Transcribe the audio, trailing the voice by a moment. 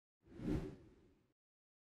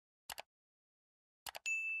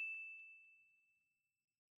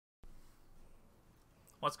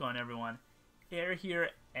What's going on, everyone? Air here,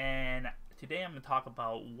 and today I'm going to talk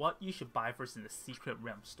about what you should buy first in the Secret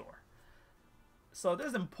Realm store. So this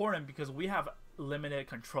is important because we have limited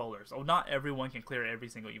controllers. So not everyone can clear every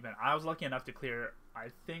single event. I was lucky enough to clear, I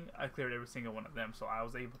think I cleared every single one of them, so I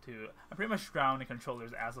was able to, I'm pretty much drowned in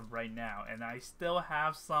controllers as of right now, and I still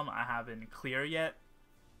have some I haven't cleared yet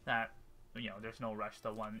that, you know, there's no rush.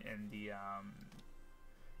 The one in the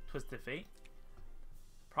Twisted Fate.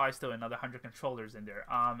 Probably still another 100 controllers in there.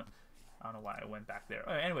 I don't know why I went back there.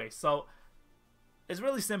 Anyway, so it's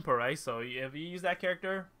really simple, right? So if you use that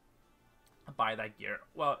character, buy that gear.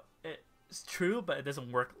 Well, it's true, but it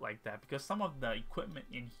doesn't work like that because some of the equipment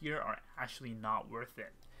in here are actually not worth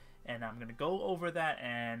it. And I'm gonna go over that,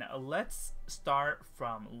 and let's start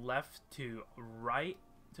from left to right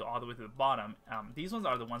to all the way to the bottom. These ones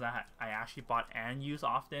are the ones I actually bought and use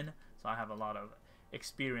often, so I have a lot of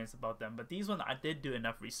experience about them. But these ones I did do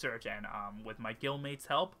enough research, and with my guildmates'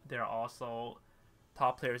 help, they're also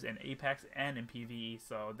top players in Apex and in PvE,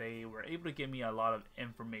 so they were able to give me a lot of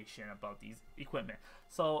information about these equipment.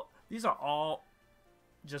 So these are all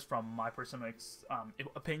just from my personal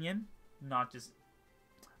opinion, not just,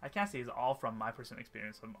 I can't say it's all from my personal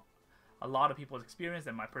experience, from a lot of people's experience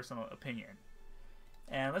and my personal opinion.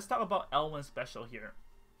 And let's talk about L1 special here.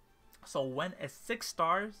 So when it's 6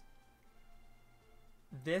 stars,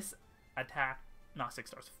 this attack, not 6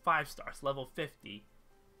 stars, 5 stars, level 50,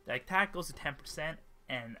 the attack goes to 10%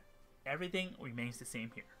 and everything remains the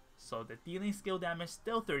same here. So the dealing skill damage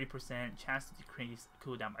still 30%, chance to decrease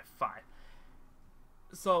cooldown by 5.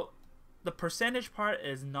 So the percentage part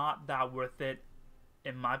is not that worth it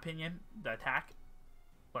in my opinion. The attack,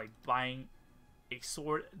 like buying a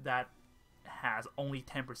sword that has only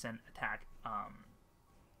 10% attack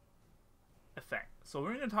effect. So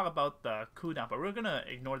we're going to talk about the cooldown, but we're going to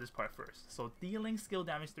ignore this part first. So dealing skill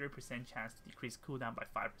damage 30%, chance to decrease cooldown by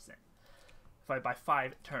 5%, by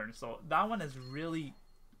 5 turns. So that one is really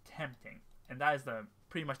tempting, and that is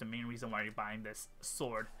pretty much the main reason why you're buying this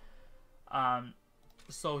sword.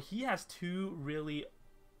 So he has 2 really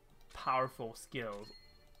powerful skills: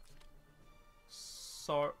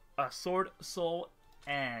 sword soul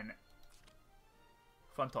and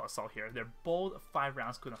frontal assault here. They're both 5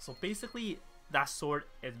 rounds cooldown. So basically that sword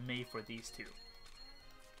is made for these 2.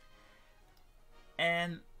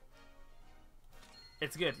 And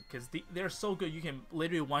it's good because they're so good. You can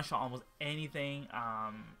literally one-shot almost anything,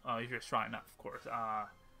 if you're strong enough, of course.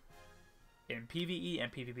 In PvE and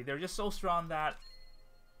PvP, they're just so strong that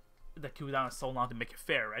the cooldown is so long to make it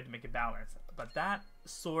fair, right? To make it balanced. But that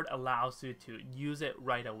sword allows you to use it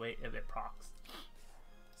right away if it procs.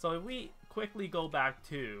 So if we quickly go back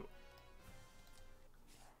to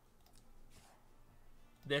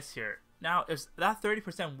this here. Now, is that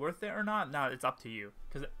 30% worth it or not? Now it's up to you,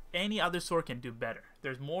 because any other sword can do better.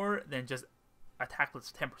 There's more than just attack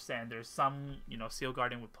plus 10%. There's some, you know, Seal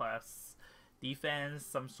Guardian with plus defense,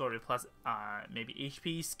 some sort of plus maybe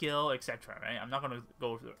HP, skill, etc. Right? I'm not gonna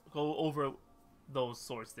go over those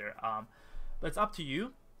swords there. But it's up to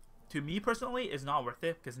you. To me personally, it's not worth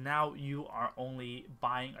it because now you are only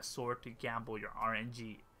buying a sword to gamble your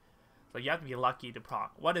RNG. So you have to be lucky to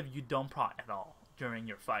proc. What if you don't proc at all during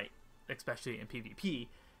your fight, especially in PvP?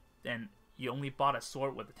 Then you only bought a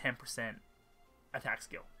sword with a 10% attack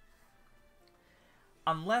skill.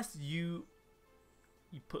 Unless you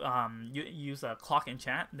use a clock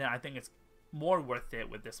enchant, then I think it's more worth it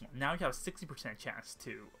with this one. Now you have a 60% chance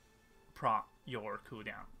to proc your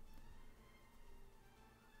cooldown.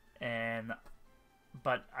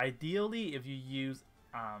 But ideally, if you use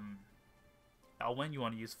Elwyn, you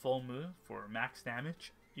want to use Full Moon for max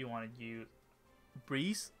damage. You want to use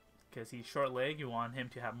Breeze because he's short leg. You want him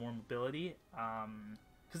to have more mobility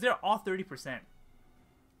because they're all 30%.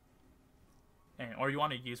 Or you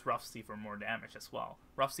want to use Rough Sea for more damage as well.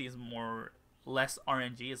 Rough Sea is less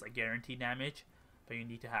RNG, is like guaranteed damage, but you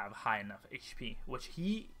need to have high enough HP, which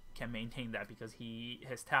he can maintain that because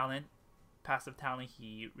his talent. Passive talent,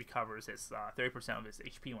 he recovers his 30% of his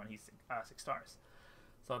HP when he's 6 stars.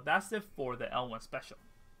 So that's it for the L1 special.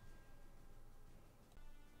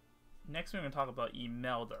 Next, we're going to talk about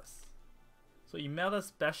Imelda's. So Imelda's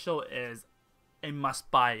special is a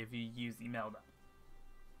must-buy if you use Imelda.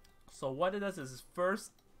 So what it does is,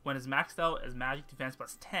 first, when it's maxed out, is magic defense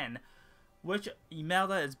plus 10, which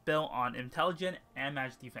Imelda is built on intelligent and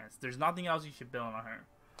magic defense. There's nothing else you should build on her.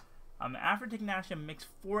 After taking action, makes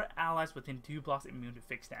 4 allies within 2 blocks immune to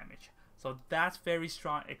fixed damage. So that's very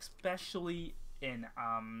strong, especially in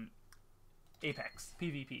Apex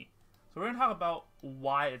PvP. So we're gonna talk about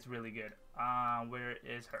why it's really good. Where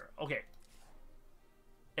is her? Okay,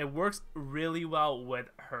 it works really well with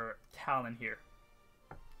her talent here.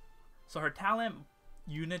 So her talent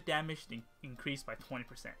unit damage increased by 20%.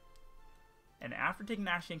 And after taking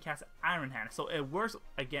action, cast Iron Hand. So it works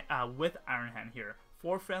again with Iron Hand here.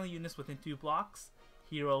 4 friendly units within 2 blocks,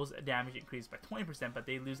 heroes damage increased by 20%, but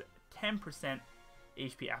they lose 10%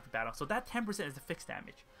 HP after battle. So that 10% is the fixed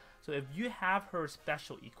damage. So if you have her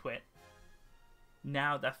special equipped,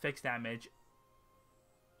 now that fixed damage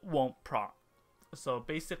won't proc. So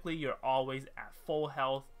basically you're always at full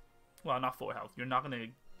health. Well, not full health. You're not going to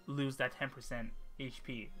lose that 10%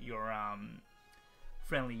 HP, your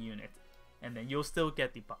friendly unit. And then you'll still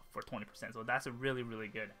get the buff for 20%. So that's really, really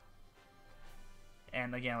good.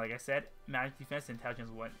 And again, like I said, magic defense and intelligence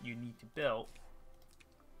is what you need to build.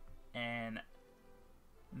 And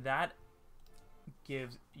that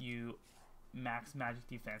gives you max magic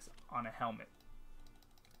defense on a helmet.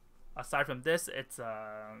 Aside from this, it's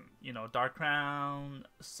you know, Dark Crown,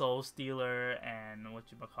 Soul Stealer, and what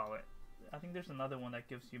you call it. I think there's another one that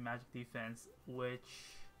gives you magic defense, which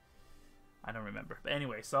I don't remember. But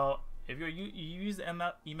anyway, so if you use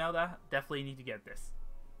Imelda, definitely need to get this.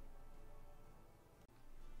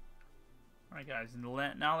 Alright guys,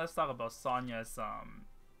 now let's talk about Sonya's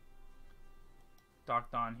Dark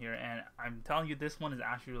Dawn here, and I'm telling you this one is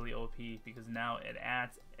actually really OP because now it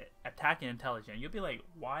adds attack and intelligence. You'll be like,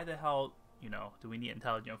 why the hell, you know, do we need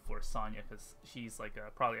intelligence for Sonya? Because she's like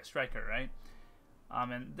probably a striker, right?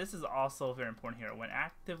 And this is also very important here. When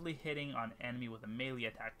actively hitting on enemy with a melee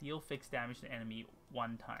attack, deal fixed damage to enemy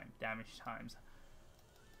 1 time, damage times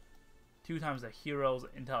 2 times the hero's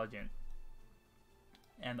intelligence.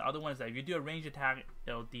 And the other one is that if you do a range attack,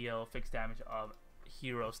 it'll deal fixed damage of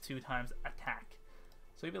heroes 2 times attack.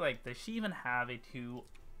 So you'd be like, does she even have a 2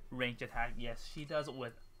 range attack? Yes, she does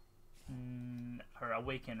with her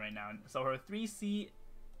Awaken right now. So her 3C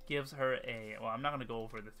gives her a, well, I'm not going to go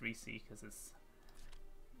over the 3C because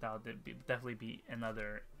that'll definitely be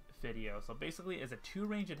another video. So basically it's a 2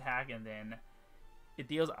 range attack, and then it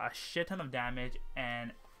deals a shit ton of damage,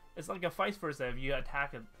 and it's like a vice versa. If you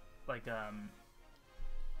attack it, like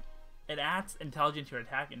it adds intelligence to your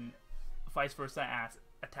attack, and vice versa adds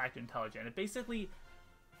attack to intelligence. It basically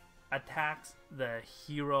attacks the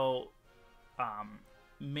hero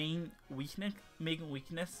main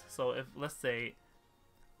weakness. So if, let's say,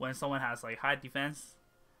 when someone has like high defense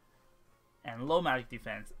and low magic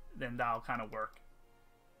defense, then that'll kind of work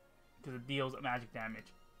because it deals magic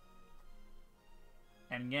damage.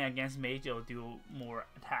 And again, against mage, it'll do more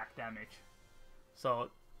attack damage.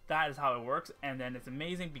 So that is how it works. And then it's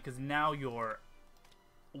amazing because now your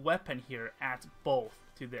weapon here adds both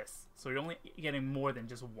to this, so you're only getting more than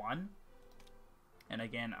just 1. And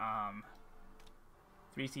again,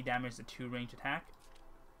 3C damage is a 2 range attack,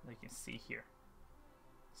 like you can see here.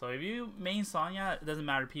 So if you main Sonya, it doesn't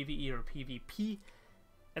matter PvE or PvP,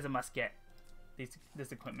 as a must get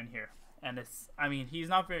this equipment here. And it's, I mean, she's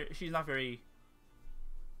not very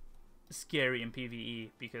scary in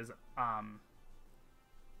PvE because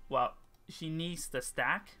well, she needs to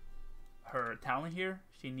stack her talent here.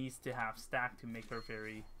 She needs to have stack to make her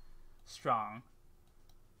very strong.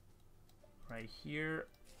 Right here.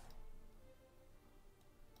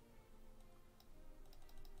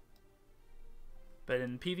 But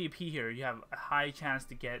in PvP here, you have a high chance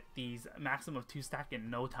to get these maximum of 2 stack in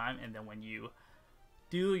no time, and then when you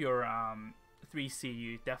do your 3C,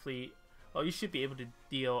 you definitely, well, you should be able to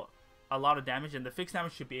deal a lot of damage, and the fixed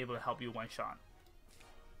damage should be able to help you one shot.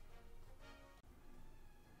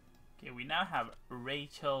 Okay, we now have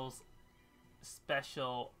Rachel's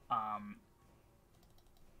special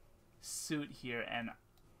suit here, and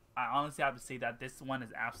I honestly have to say that this one is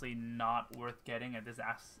absolutely not worth getting, and this is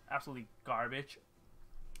absolutely garbage.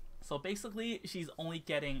 So basically, she's only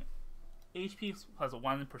getting HP plus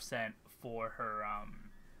 1% for her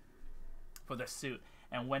for the suit,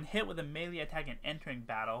 and when hit with a melee attack and entering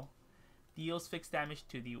battle, deals fixed damage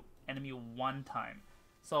to the enemy 1 time.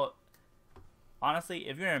 So honestly,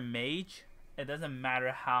 if you're a mage, it doesn't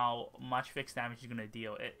matter how much fixed damage you're gonna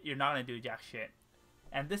deal. You're not gonna do jack shit.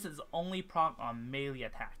 And this is only proc on melee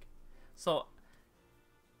attack. So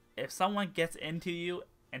if someone gets into you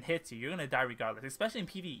and hits you, you're gonna die regardless. Especially in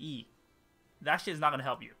PvE, that shit is not gonna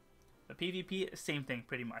help you. The PvP, same thing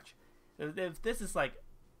pretty much. If this is like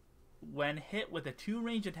when hit with a 2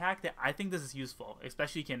 range attack, that I think this is useful.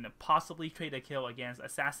 Especially you can possibly trade a kill against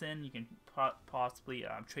assassin. You can possibly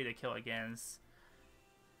trade a kill against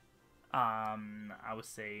I would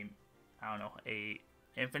say, I don't know, a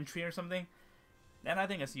infantry or something. Then I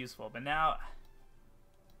think it's useful. But now,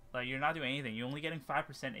 like, you're not doing anything. You're only getting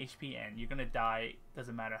 5% HP, and you're gonna die.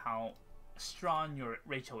 Doesn't matter how strong your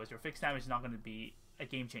Rachel is. Your fixed damage is not gonna be a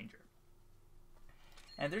game changer.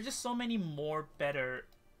 And there's just so many more better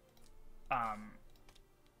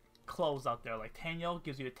clothes out there. Like Tenyo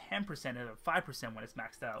gives you a 10% and a 5% when it's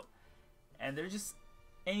maxed out, and they're just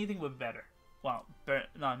anything but better. Well,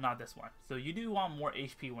 no, not this one. So you do want more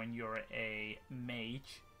HP when you're a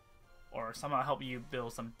mage, or somehow help you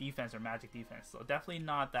build some defense or magic defense. So definitely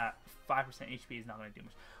not that 5% HP is not going to do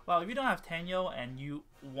much. Well, if you don't have Tenyo and you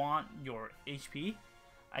want your HP,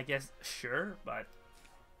 I guess sure, but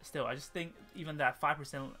still, I just think even that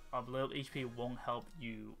 5% of little HP won't help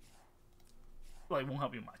you. Like, won't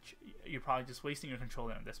help you much. You're probably just wasting your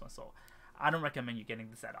controller on this one. So I don't recommend you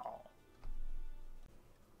getting this at all.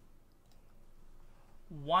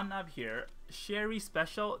 One up here, Sherry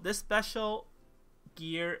special. This special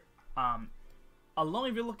gear, alone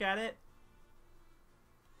if you look at it,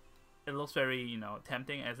 it looks very, you know,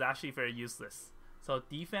 tempting. It's actually very useless. So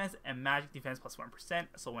defense and magic defense plus 1%.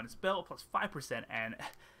 So when it's built, plus 5%, and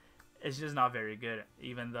it's just not very good.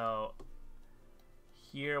 Even though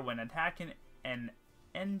here, when attacking and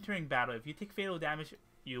entering battle, if you take fatal damage,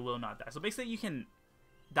 you will not die. So basically, you can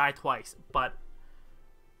die twice, but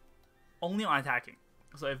only on attacking.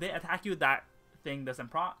 So if they attack you, that thing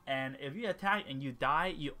doesn't proc, and if you attack and you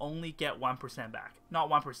die, you only get 1% back. Not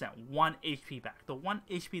 1%, 1 HP back. The 1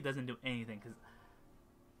 HP doesn't do anything because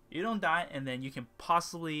you don't die, and then you can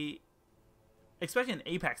possibly, especially in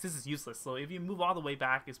Apex, this is useless. So if you move all the way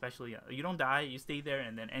back, especially, you don't die, you stay there,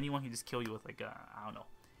 and then anyone can just kill you with like a, I don't know,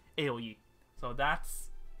 AoE. So that's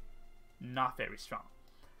not very strong.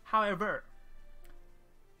 However,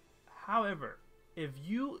 if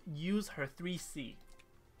you use her 3C,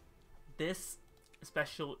 this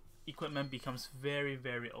special equipment becomes very,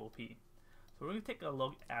 very OP. So we're going to take a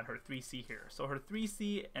look at her 3C here. So her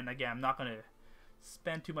 3C, and again, I'm not going to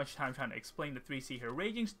spend too much time trying to explain the 3C here.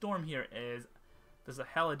 Raging Storm here does a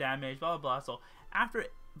hell of damage, blah, blah, blah. So after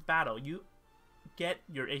battle, you get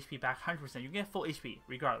your HP back 100%. You get full HP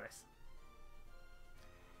regardless.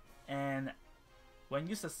 And when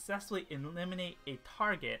you successfully eliminate a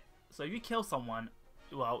target, so if you kill someone,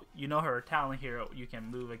 well, you know her talent here, you can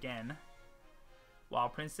move again. While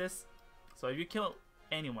Princess, so if you kill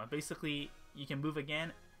anyone, basically you can move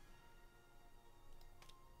again.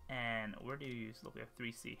 And where do you use? Look at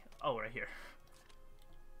 3C. Oh, right here.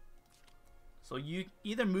 So you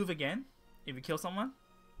either move again if you kill someone,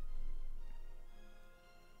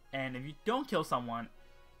 and if you don't kill someone,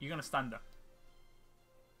 you're gonna stun them.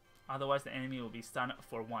 Otherwise, the enemy will be stunned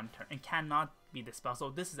for 1 turn and cannot be dispelled. So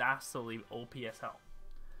this is absolutely OP as hell.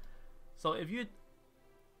 So if you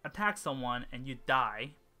attack someone and you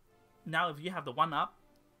die, now if you have the 1-up,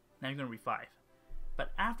 now you're gonna revive.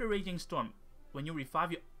 But after Raging Storm, when you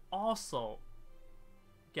revive, you also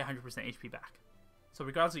get 100% HP back. So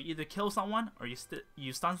regardless, you either kill someone, or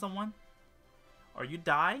you stun someone, or you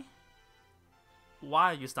die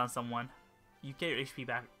while you stun someone, you get your HP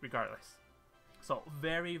back regardless. So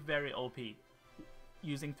very, very OP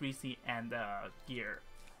using 3C and gear.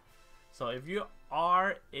 So if you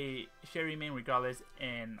are a Sherry main regardless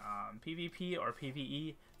in PvP or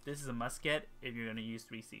PvE, this is a must get if you're going to use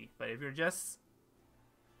 3C. But if you're just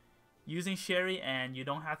using Sherry and you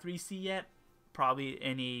don't have 3C yet, probably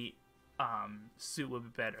any suit would be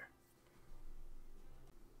better.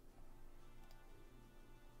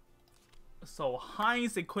 So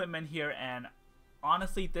Heinz equipment here, and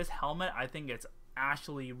honestly this helmet, I think it's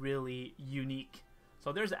actually really unique.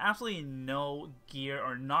 So there's absolutely no gear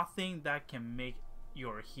or nothing that can make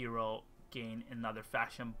your hero gain another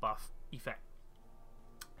fashion buff effect.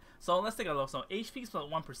 So let's take a look. So HP plus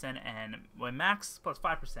 1% and when max plus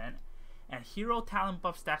 5%, and hero talent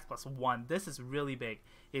buff stacks plus 1. This is really big.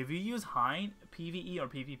 If you use Hein, PvE or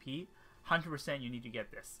PvP, 100% you need to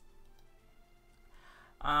get this.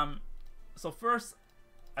 So first,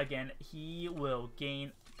 again, he will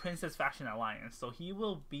gain Princess Faction Alliance. So he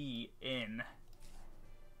will be in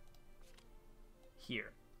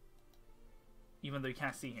here, even though you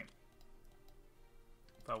can't see him.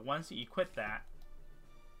 But once you equip that,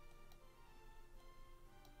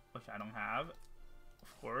 which I don't have,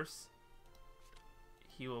 of course,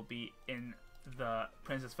 he will be in the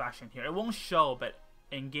Princess Faction here. It won't show, but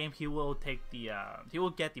in game he will take the he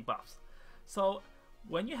will get the buffs. So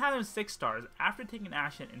when you have him 6 stars, after taking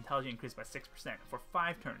action, intelligence increased by 6% for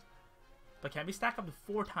 5 turns, but can be stacked up to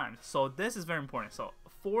 4 times. So this is very important. So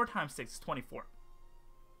 4 times 6 is 24.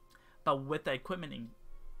 But with the equipment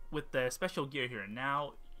with the special gear here,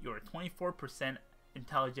 now your 24%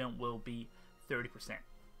 intelligence will be 30%.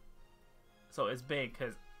 So it's big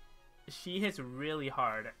because she hits really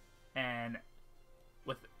hard, and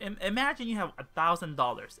with imagine you have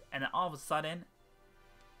 $1,000 and then all of a sudden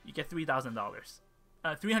you get $3,000,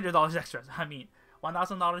 $300 extra. I mean,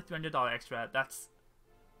 $1,000, $300 extra. That's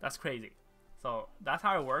crazy. So that's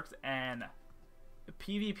how it works. And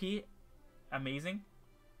PvP, amazing.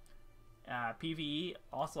 PvE,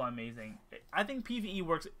 also amazing. I think PvE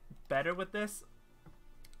works better with this.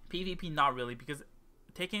 PvP, not really, because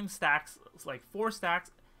taking stacks, like 4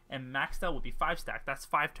 stacks, and maxed out would be 5 stacks. That's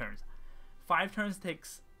 5 turns. 5 turns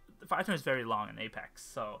is very long in Apex.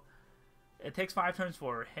 So it takes 5 turns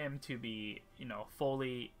for him to be, you know,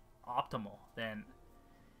 fully optimal. Then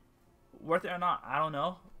worth it or not, I don't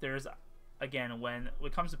know. There's, again, when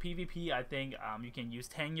it comes to PvP, I think you can use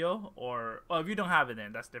Tango, or, well, if you don't have it,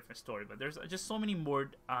 then that's a different story. But there's just so many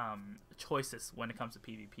more choices when it comes to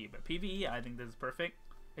PvP. But PvE, I think this is perfect,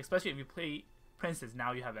 especially if you play Princess.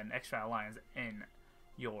 Now you have an extra alliance in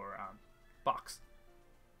your box.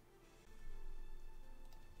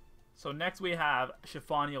 So next we have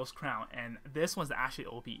Chiffonio's Crown, and this one's actually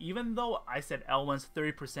OP. Even though I said L1's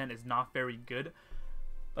 30% is not very good,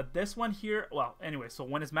 but this one here, well, anyway, so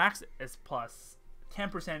when it's maxed, it's plus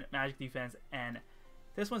 10% magic defense, and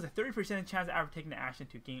this one's a 30% chance after taking the action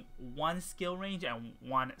to gain 1 skill range and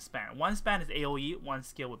 1 span. 1 span is AoE, 1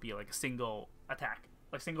 skill would be like a single attack,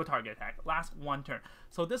 like single target attack, last 1 turn.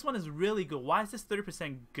 So this one is really good. Why is this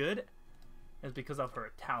 30% good? It's because of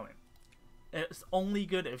her talent. It's only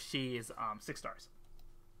good if she is 6 stars.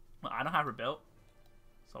 Well, I don't have her built,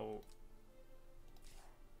 so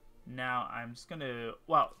now I'm just gonna,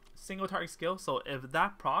 well, single target skill. So if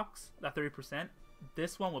that procs, that 30%,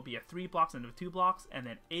 this one will be a 3 blocks instead of 2 blocks, and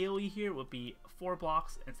then AoE here would be 4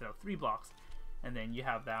 blocks instead of 3 blocks, and then you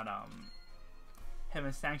have that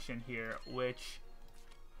Heaven Sanction here, which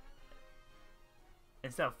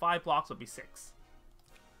instead of 5 blocks would be 6.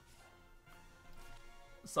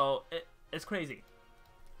 So it's crazy.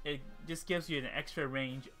 It just gives you an extra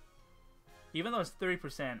range, even though it's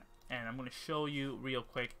 30%. And I'm going to show you real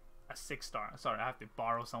quick a 6 star. Sorry, I have to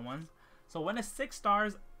borrow someone's. So when it's 6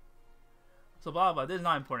 stars, so blah blah, this is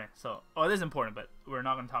not important. So, oh, this is important, but we're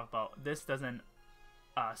not going to talk about this. Doesn't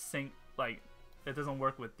sync, like, it doesn't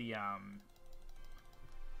work with the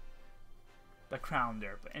crown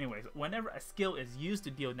there. But anyways, whenever a skill is used to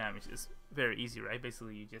deal damage, it's very easy, right?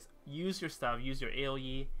 Basically, you just use your stuff, use your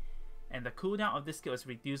AoE, and the cooldown of this skill is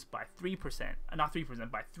reduced by 3%, not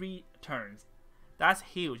 3%, by 3 turns. That's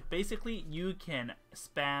huge. Basically, you can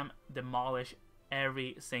spam demolish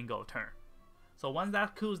every single turn. So once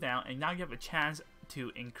that cools down, and now you have a chance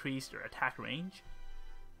to increase your attack range.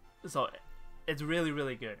 So it's really,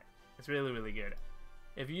 really good. It's really, really good.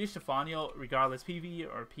 If you use Chiffonio, regardless PvE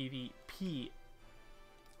or PvP,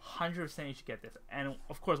 100% you should get this. And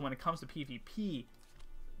of course, when it comes to PvP,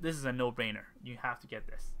 this is a no-brainer. You have to get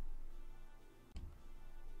this.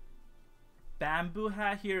 Bamboo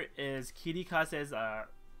hat here is Kirikaze's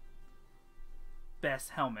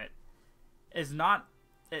best helmet. It's not,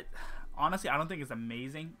 honestly, I don't think it's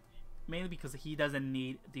amazing, mainly because he doesn't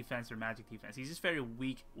need defense or magic defense. He's just very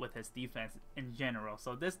weak with his defense in general,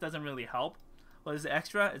 so this doesn't really help. But it's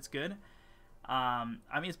extra, it's good. I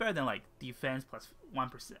mean, it's better than like defense plus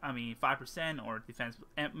 1%, I mean 5%, or defense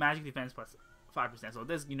and magic defense plus 5%. So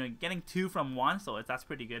this, you know, getting 2 from 1, so that's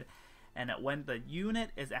pretty good. And when the unit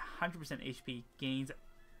is 100% HP, gains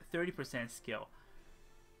 30% skill.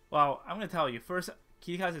 Well, I'm gonna tell you first,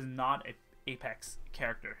 Kirikaze is not an Apex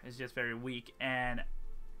character. It's just very weak, and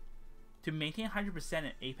to maintain 100%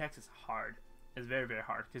 in Apex is hard. It's very, very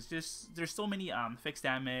hard, because there's so many fixed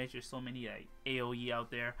damage, there's so many AoE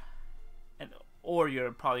out there, and or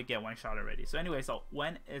you'll probably get one shot already. So anyway, so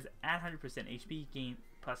when is at 100% HP, gain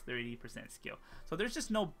plus 30% skill. So there's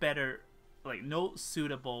just no better, like no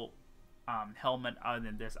suitable helmet other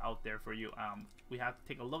than this out there for you. We have to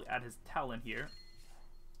take a look at his talent here.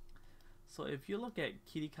 So if you look at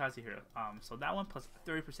Kirikaze here, so that one plus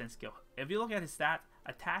 30% skill. If you look at his stats,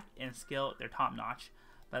 attack and skill, they're top notch.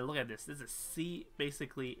 But look at this. This is C.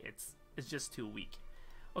 Basically, it's just too weak.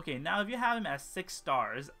 Okay, now if you have him as 6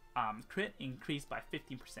 stars, crit increased by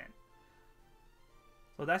 15%.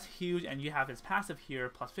 So that's huge, and you have his passive here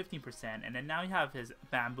plus 15%, and then now you have his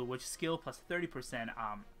bamboo, which skill plus 30%.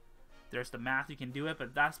 There's the math, you can do it,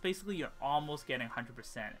 but that's basically you're almost getting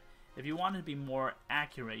 100%. If you want to be more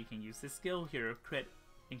accurate, you can use this skill here, crit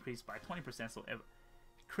increased by 20%. So if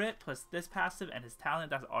crit plus this passive and his talent,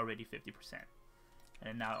 that's already 50%.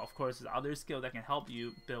 And now, of course, there's other skill that can help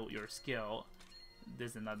you build your skill.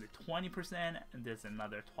 There's another 20%, and there's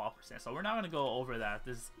another 12%. So we're not going to go over that.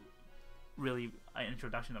 This is really an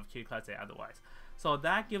introduction of Kirikaze otherwise. So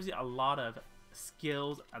that gives you a lot of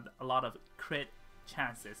skills, a lot of crit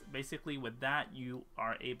chances. Basically, with that, you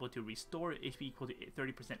are able to restore HP equal to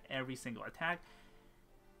 30% every single attack.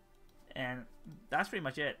 And that's pretty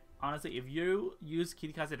much it. Honestly, if you use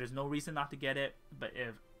Kirikaze, there's no reason not to get it. But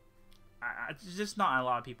if It's just not a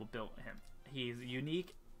lot of people built him. He's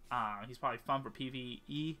unique. He's probably fun for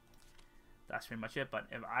PvE. That's pretty much it. But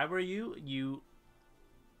if I were you, you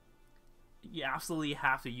absolutely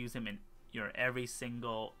have to use him in your every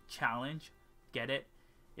single challenge. Get it?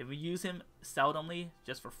 If you use him seldomly,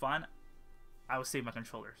 just for fun, I would save my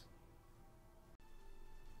controllers.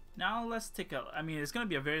 Now let's take a, I mean, it's going to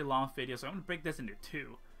be a very long video, so I'm going to break this into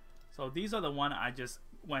two. So these are the one I just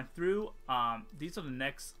went through. These are the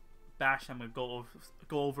next batch I'm going to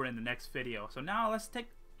go over in the next video. So now let's take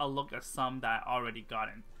a look at some that I already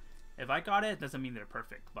gotten. If I got it, doesn't mean they're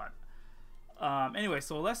perfect, but anyway,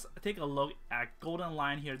 so let's take a look at Golden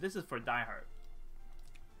Lion here. This is for Die Hard.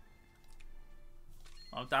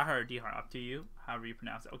 Oh, Die Hard or Die Hard, up to you, however you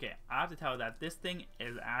pronounce it. Okay, I have to tell you that this thing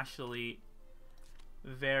is actually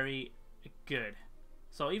very good.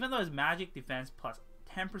 So even though it's magic defense plus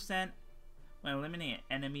 10%, when eliminating an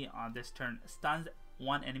enemy on this turn, stuns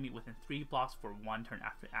one enemy within 3 blocks for 1 turn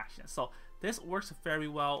after action. So this works very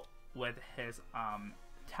well with his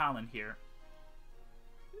talent here,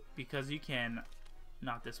 because you can,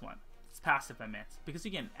 not this one, it's passive I meant, because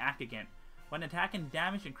you can act again. When attacking,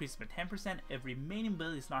 damage increases by 10%, if remaining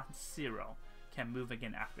ability is not 0, can move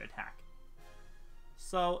again after attack.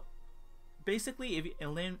 So basically, if you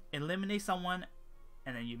eliminate someone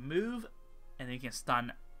and then you move, and then you can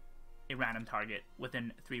stun a random target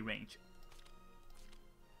within 3 range.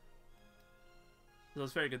 So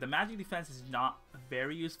it's very good. The magic defense is not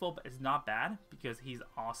very useful, but it's not bad because he's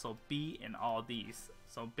also B in all these.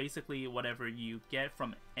 So basically, whatever you get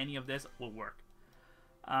from any of this will work.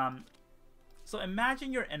 So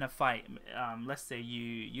imagine you're in a fight. Let's say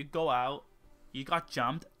you go out, you got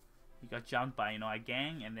jumped by a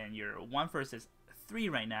gang, and then you're 1 versus 3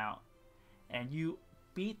 right now, and you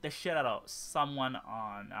beat the shit out of someone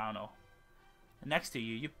on, I don't know, next to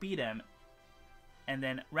you. You beat him, and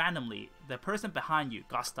then randomly the person behind you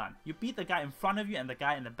got stunned. You beat the guy in front of you, and the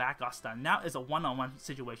guy in the back got stunned. Now it's a one-on-one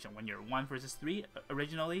situation when you're 1 versus 3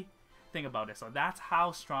 originally. Think about it. So that's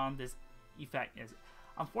how strong this effect is.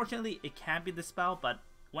 Unfortunately, it can be dispelled, but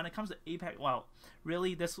when it comes to Apex, well,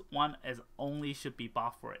 really this one is only should be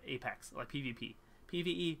buffed for Apex, like PvP.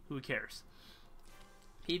 PvE, who cares?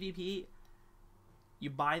 PvP, you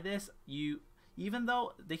buy this, even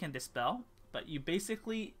though they can dispel, but you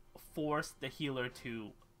basically force the healer to,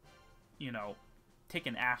 take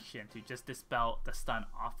an action to just dispel the stun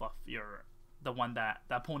off of the one that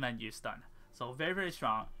the opponent used stun. So very, very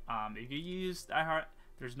strong. If you use Die Hard,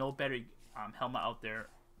 there's no better helmet out there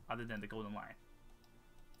other than the Golden Lion.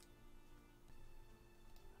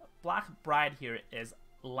 Black Bride here is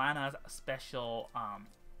Lana's special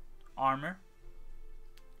armor,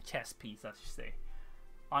 chest piece, I should say.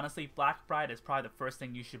 Honestly, Black Bride is probably the first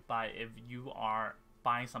thing you should buy if you are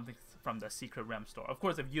buying something from the Secret Realm store. Of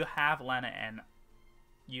course, if you have Lana and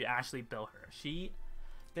you actually build her,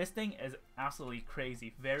 this thing is absolutely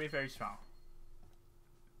crazy, very, very strong.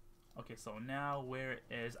 Okay, so now where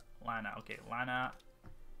is Lana? Okay, Lana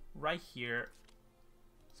right here.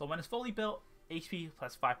 So when it's fully built, HP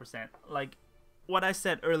plus 5%. Like what I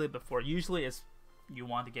said earlier before, usually is you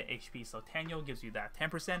want to get HP, so Tenyo gives you that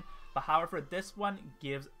 10%. But however, this one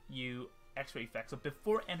gives you extra effects. So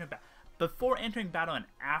before entering battle and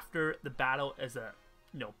after the battle is a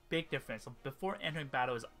big difference. So before entering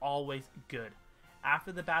battle is always good.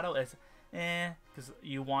 After the battle is because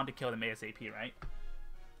you want to kill them ASAP, right?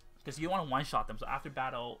 Because you want to one-shot them. So after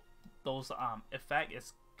battle, those effect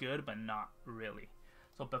is good, but not really.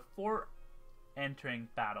 So before entering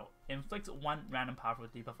battle, inflicts 1 random powerful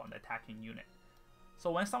debuff on the attacking unit.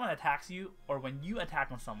 So when someone attacks you, or when you attack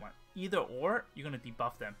on someone, either or, you're going to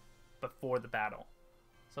debuff them before the battle.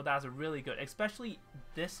 So that's really good. Especially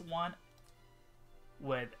this one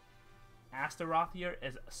with Astaroth here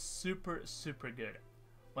is super, super good.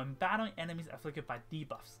 When battling enemies afflicted by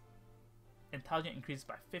debuffs, intelligence increases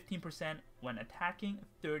by 15%. When attacking,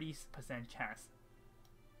 30% chance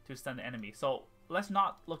to stun the enemy. So let's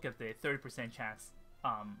not look at the 30% chance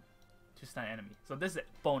to stun an enemy. So this is a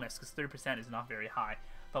bonus because 30% is not very high.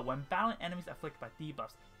 But when battling enemies afflicted by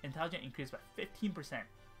debuffs, intelligence increases by 15%.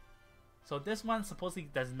 So this one supposedly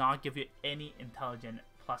does not give you any intelligence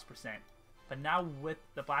plus percent. But now with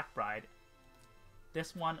the Black Bride,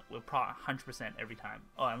 this one will probably 100% every time.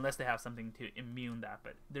 Oh, unless they have something to immune that.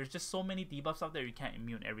 But there's just so many debuffs out there, you can't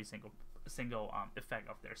immune every single effect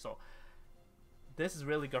out there. So this is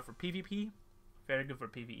really good for PvP, very good for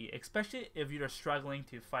PvE, especially if you're struggling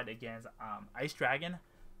to fight against Ice Dragon.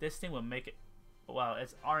 This thing will make it, well,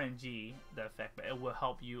 it's RNG the effect, but it will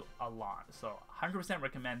help you a lot. So 100%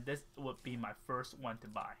 recommend. This would be my first one to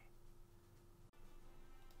buy.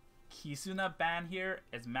 Kisuna band here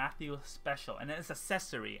is Matthew special, and then it's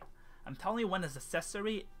accessory. I'm telling you, when it's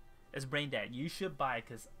accessory, it's brain dead. You should buy it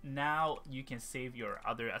because now you can save your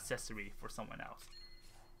other accessory for someone else.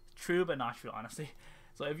 True, but not true, honestly.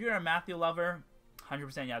 So if you're a Matthew lover,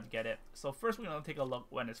 100% you have to get it. So first we're going to take a look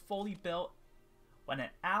when it's fully built. When an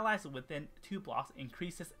ally is within 2 blocks,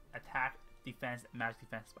 increases attack, defense, and magic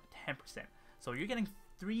defense by 10%. So you're getting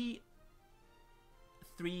three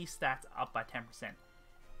stats up by 10%.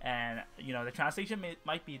 And you know, the translation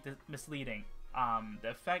might be misleading. The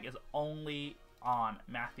effect is only on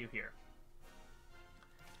Matthew here.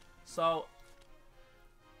 So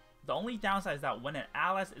the only downside is that when an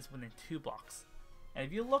ally is within 2 blocks, and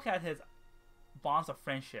if you look at his bonds of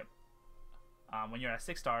friendship, when you're at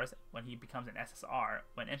 6 stars, when he becomes an SSR,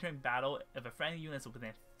 when entering battle, if a friendly unit is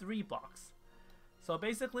within 3 blocks. So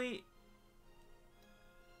basically,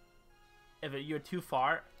 if you're too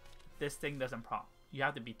far, this thing doesn't prompt. You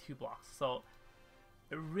have to be 2 blocks. So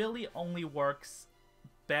it really only works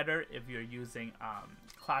better if you're using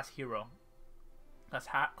class hero.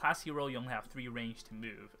 Class hero, you only have 3 range to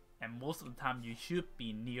move, and most of the time you should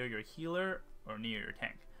be near your healer or near your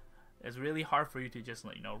tank. It's really hard for you to just,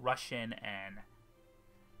 you know, rush in and,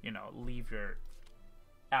 you know, leave your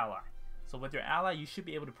ally. So with your ally, you should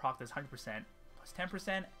be able to proc this 100% plus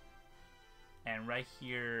 10%, and right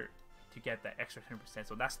here to get that extra 10%.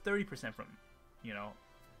 So that's 30% from, you know,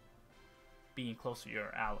 being close to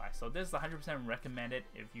your ally. So this is 100% recommended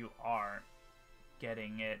if you are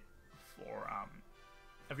getting it for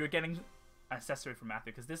if you're getting accessory for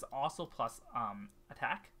Matthew, because this also plus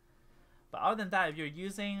attack. But other than that, if you're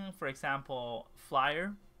using, for example,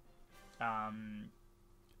 flyer,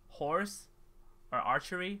 horse, or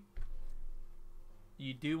archery,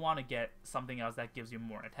 you do want to get something else that gives you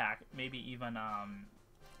more attack. Maybe even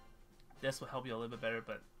this will help you a little bit better,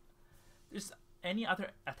 but just any other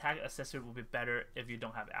attack accessory will be better if you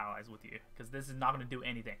don't have allies with you, because this is not going to do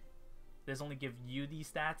anything. This only gives you these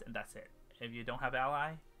stats, and that's it. If you don't have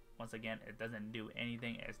ally, once again, it doesn't do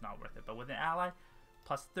anything. It's not worth it. But with an ally,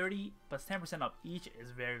 plus 30, plus 10% of each is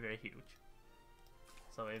very, very huge.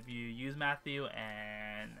 So if you use Matthew,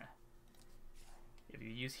 and if you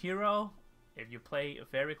use hero, if you play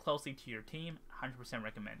very closely to your team, 100%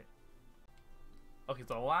 recommended. Okay,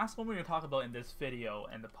 so the last one we're going to talk about in this video,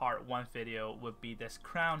 and the part 1 video, would be this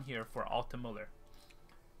crown here for Altamiller.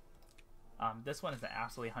 This one is an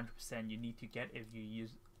absolutely 100% you need to get if you use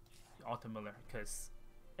Altamiller, because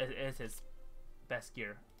it is his best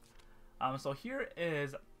gear. So here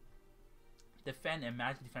is defend and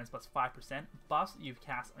magic defense plus 5%. Buffs you've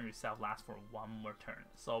cast on yourself last for 1 more turn.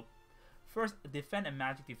 So first, defend and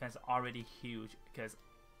magic defense are already huge, because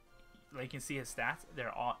like you can see his stats,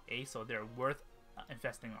 they're all A, so they're worth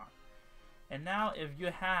investing on. And now if you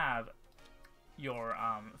have your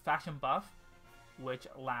faction buff, which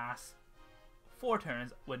lasts 4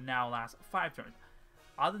 turns, would now last 5 turns.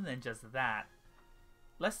 Other than just that,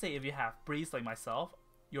 let's say if you have breeze like myself,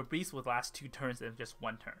 your breeze would last 2 turns in just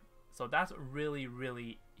 1 turn. So that's really,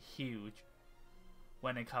 really huge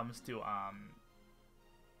when it comes to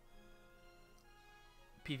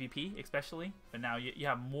PvP especially. But now you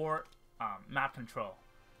have more map control.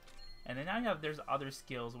 And then now you have, there's other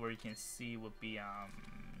skills where you can see would be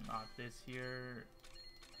not this here.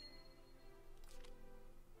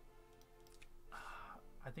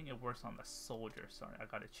 I think it works on the soldier. Sorry, I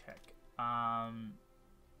gotta check.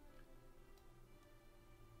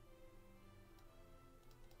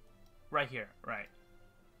 Right here, right.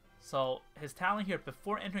 So his talent here,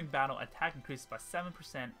 before entering battle, attack increases by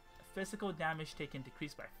 7%, physical damage taken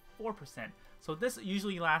decreased by 4%. So this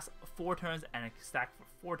usually lasts 4 turns and it stacks for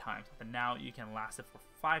 4 times, but now you can last it for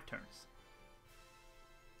 5 turns.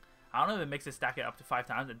 I don't know if it makes it stack it up to 5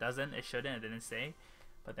 times. It doesn't. It shouldn't. It didn't say.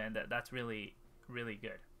 But then that's really, really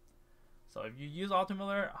good. So if you use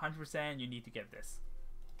Altamiller, 100%, you need to get this.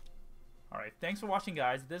 Alright, thanks for watching,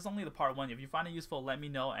 guys. This is only the part 1. If you find it useful, let me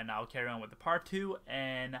know, and I'll carry on with the part 2.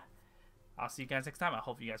 And I'll see you guys next time. I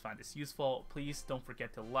hope you guys find this useful. Please don't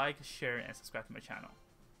forget to like, share, and subscribe to my channel.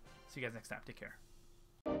 See you guys next time. Take care.